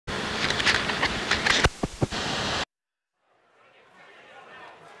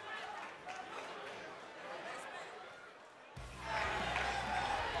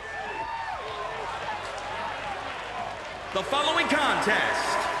The following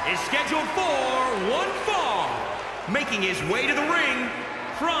contest is scheduled for one fall. Making his way to the ring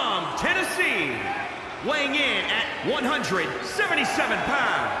from Tennessee, weighing in at 177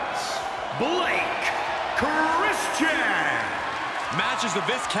 pounds, Blake Christian. Matches of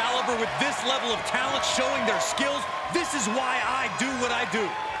this caliber with this level of talent showing their skills, this is why I do what I do.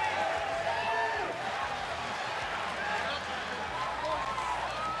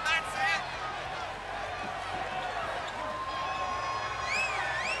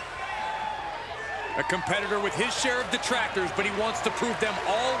 A competitor with his share of detractors, but he wants to prove them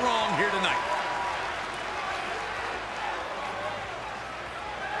all wrong here tonight.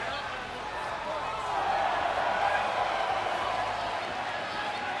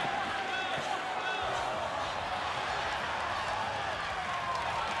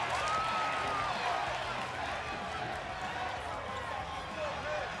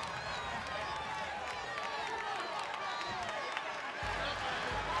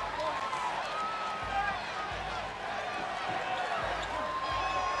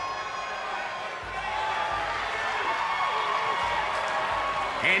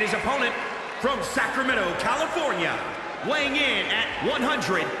 And his opponent from Sacramento, California, weighing in at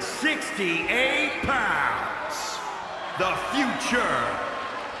 168 pounds, the future,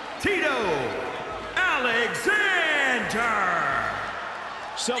 Titus Alexander.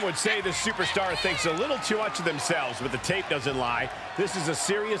 Some would say the superstar thinks a little too much of themselves, but the tape doesn't lie. This is a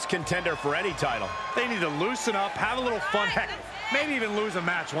serious contender for any title. They need to loosen up, have a little fun, heck, maybe even lose a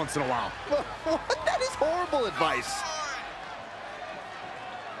match once in a while. That is horrible advice.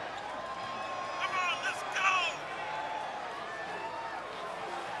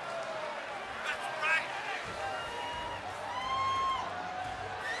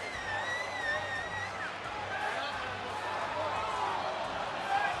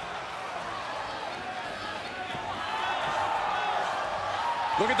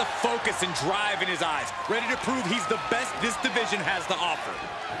 Look at the focus and drive in his eyes, ready to prove he's the best this division has to offer.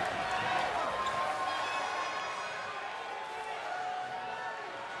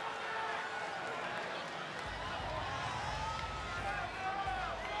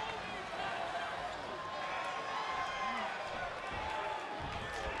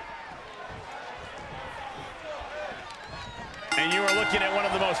 And you are looking at one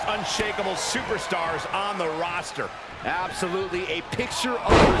of the most unshakable superstars on the roster. Absolutely a picture of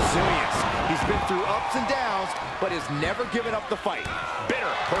resilience. He's been through ups and downs, but has never given up the fight.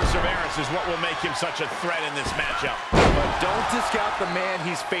 Bitter perseverance is what will make him such a threat in this matchup. But don't discount the man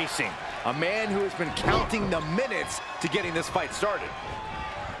he's facing. A man who has been counting the minutes to getting this fight started.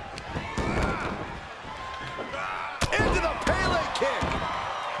 Into the Pele kick.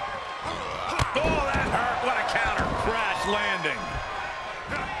 Oh, that hurt. What a counter. Crash landing.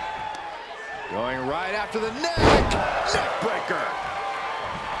 Going right after the neck. Neck breaker.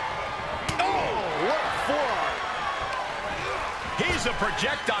 Oh, what a forearm. He's a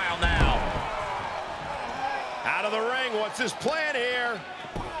projectile now. Out of the ring, what's his plan here?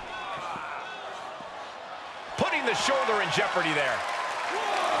 Putting the shoulder in jeopardy there.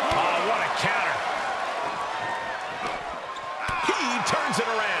 Oh, what a counter. He turns it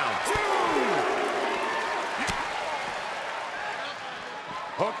around.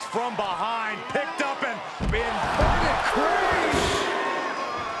 Hooked from behind, picked up and inverted crash.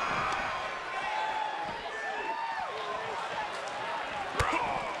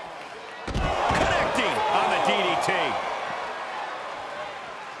 Connecting on the DDT.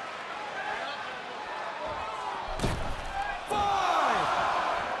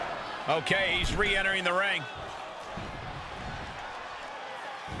 Okay, he's re-entering the ring.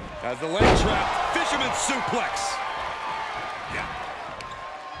 As the leg trap, fisherman suplex.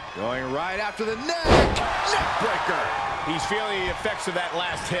 Going right after the neck. Neck breaker. He's feeling the effects of that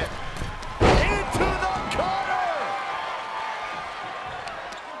last hit. Into the corner.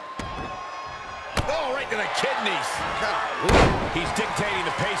 Oh, right to the kidneys. He's dictating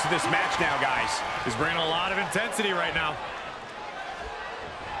the pace of this match now, guys. He's bringing a lot of intensity right now.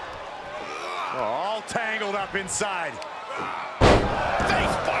 All tangled up inside.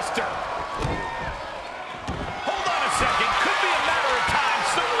 Face buster. Hold on a second. Could be a matter of time.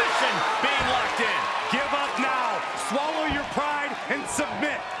 Submission being locked in. Give up now. Swallow your pride and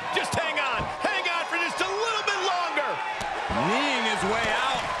submit. Just hang on. Hang on for just a little bit longer. Kneeing his way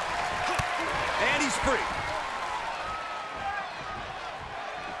out. And he's free.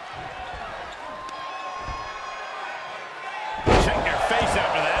 Check your face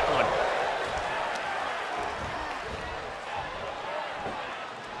after that one.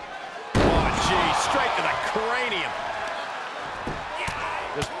 Oh, gee. Straight to the cranium.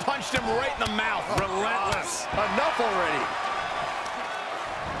 Just punched him right in the mouth. Relentless. Enough already.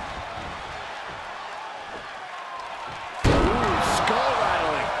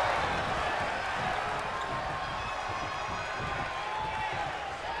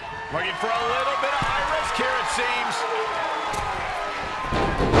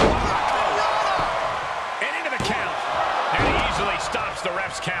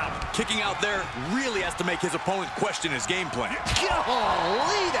 Kicking out there really has to make his opponent question his game plan.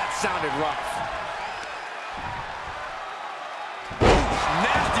 Golly, that sounded rough.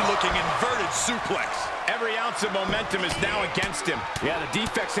 Nasty looking inverted suplex. Every ounce of momentum is now against him. Yeah, the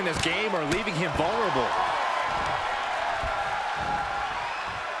defects in his game are leaving him vulnerable.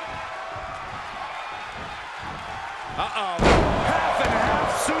 Uh-oh. Half and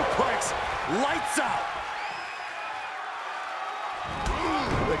half suplex. Lights out.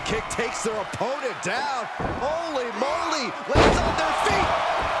 The kick takes their opponent down. Holy moly. Lands on their feet.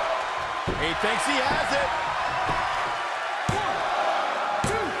 He thinks he has it.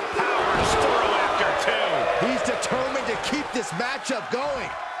 Powers through after two. He's determined to keep this matchup going.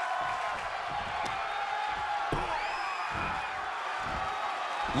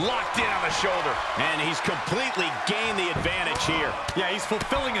 Locked in on the shoulder. And he's completely gained the advantage here. Yeah, he's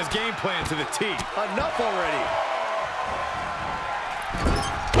fulfilling his game plan to the T. Enough already.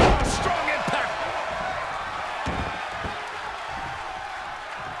 Oh, strong impact.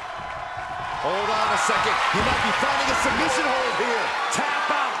 Hold on a second. He might be finding a submission hold here. Tap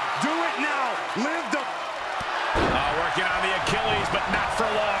out. Do it now. Live the... Working on the Achilles, but not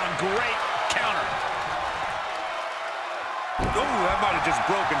for long. Great counter. Oh, that might have just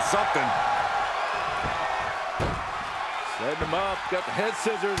broken something. Setting him up. Got the head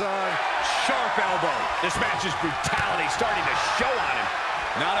scissors on. Sharp elbow. This match's brutality starting to show on him.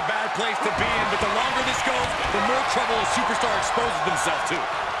 Not a bad place to be in, but the longer this goes, the more trouble a superstar exposes themselves to.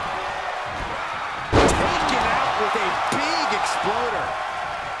 Taken out with a big exploder.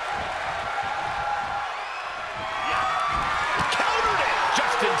 Countered it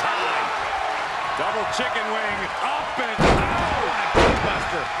just in time. Double chicken wing. Up and out.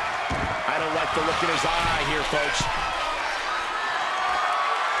 Buster. I don't like the look in his eye here, folks.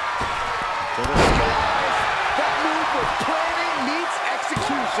 To the skies. That move was planning meets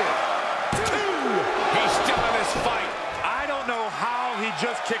execution. Two. He's still in this fight. I don't know how he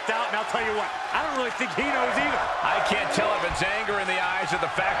just kicked out, and I'll tell you what, I don't really think he knows either. I can't tell if it's anger in the eyes or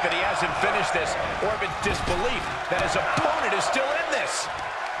the fact that he hasn't finished this, or if it's disbelief that his opponent is still in this.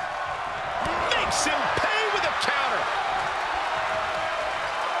 Makes him pay with a counter.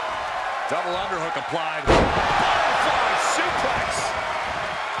 Double underhook applied. Butterfly suplex.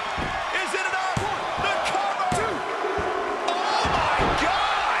 Is it enough? The cover. Oh my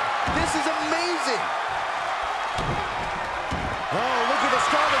God! This is amazing. Oh, look at the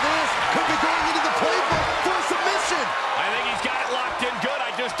start of this. Could be going into the playbook for a submission. I think he's got it locked in good.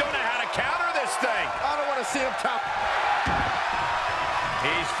 I just don't know how to counter this thing. I don't want to see him top.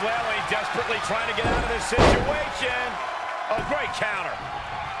 He's flailing, desperately trying to get out of this situation. Oh, great counter.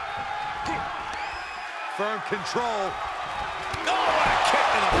 Firm control. Oh, what a kick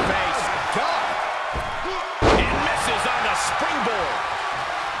to the face. God. And misses on the springboard.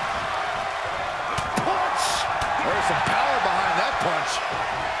 Punch. There's some power behind that punch.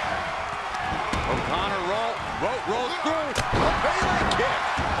 O'Connor rolls through. A Pele kick.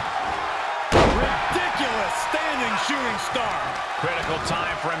 Ridiculous standing shooting star. Critical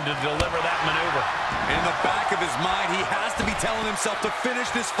time for him to deliver that maneuver. In the back of his mind, he has to be telling himself to finish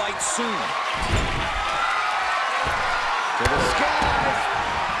this fight soon. To the skies.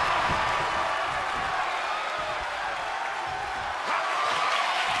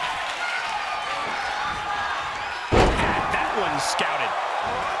 Had that one scouted.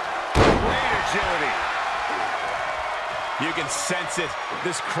 Great agility. You can sense it.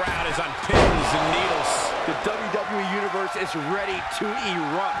 This crowd is on pins and needles. The WWE Universe is ready to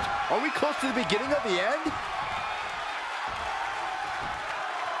erupt. Are we close to the beginning of the end?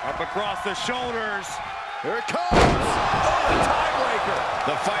 Up across the shoulders. Here it comes. Oh, the tiebreaker.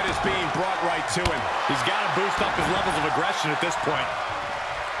 The fight is being brought right to him. He's got to boost up his levels of aggression at this point.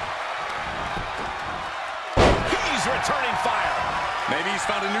 He's returning fire. Maybe he's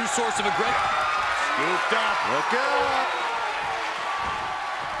found a new source of aggression. Scooped up. Look out.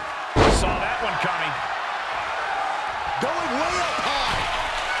 Saw that one coming. Going way up high.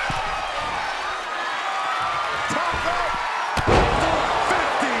 Top rope.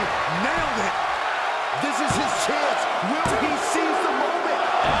 50. Nailed it. This is his chance. Will he seize the moment?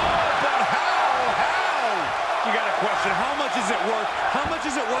 But how? You got to question, how much is it worth? How much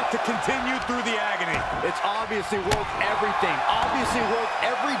is it worth to continue through the agony? It's obviously worth everything. Obviously worth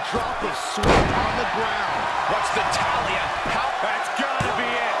every drop of sweat on the ground. What's the tally on how? That's got to be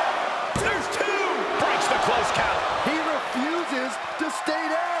it. There's two. Breaks the close count. He refuses to stay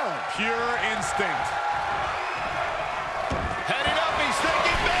down. Pure instinct. Heading up, he's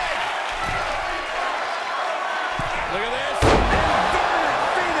thinking big. Look at this. Inverted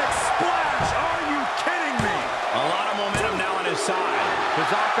Phoenix splash. Are you kidding me? A lot of momentum now on his side. His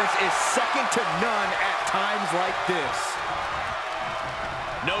offense is second to none at times like this.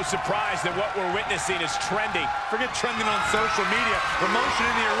 No surprise that what we're witnessing is trending. Forget trending on social media. The motion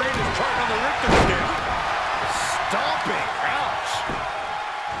in the arena is charting on the Richter scale. Stomping. Ouch.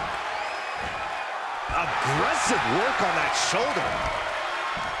 Aggressive work on that shoulder.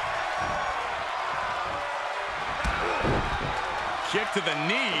 Kick to the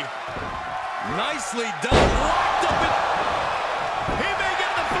knee. Nicely done. Locked up it. He may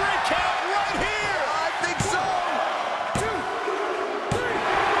get the 3 count right here. I think so. 2, 3.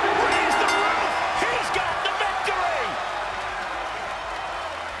 Raise the roof. He's got the victory.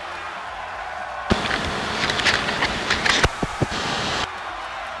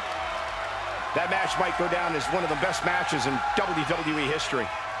 That match might go down as one of the best matches in WWE history.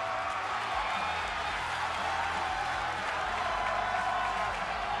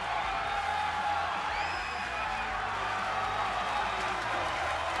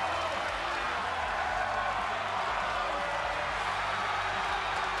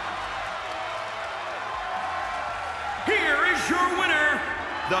 Here is your winner,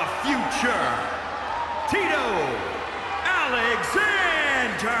 the future, Tito Alexander.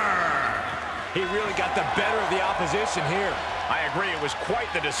 He really got the better of the opposition here. I agree, it was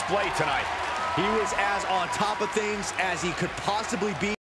quite the display tonight. He was as on top of things as he could possibly be.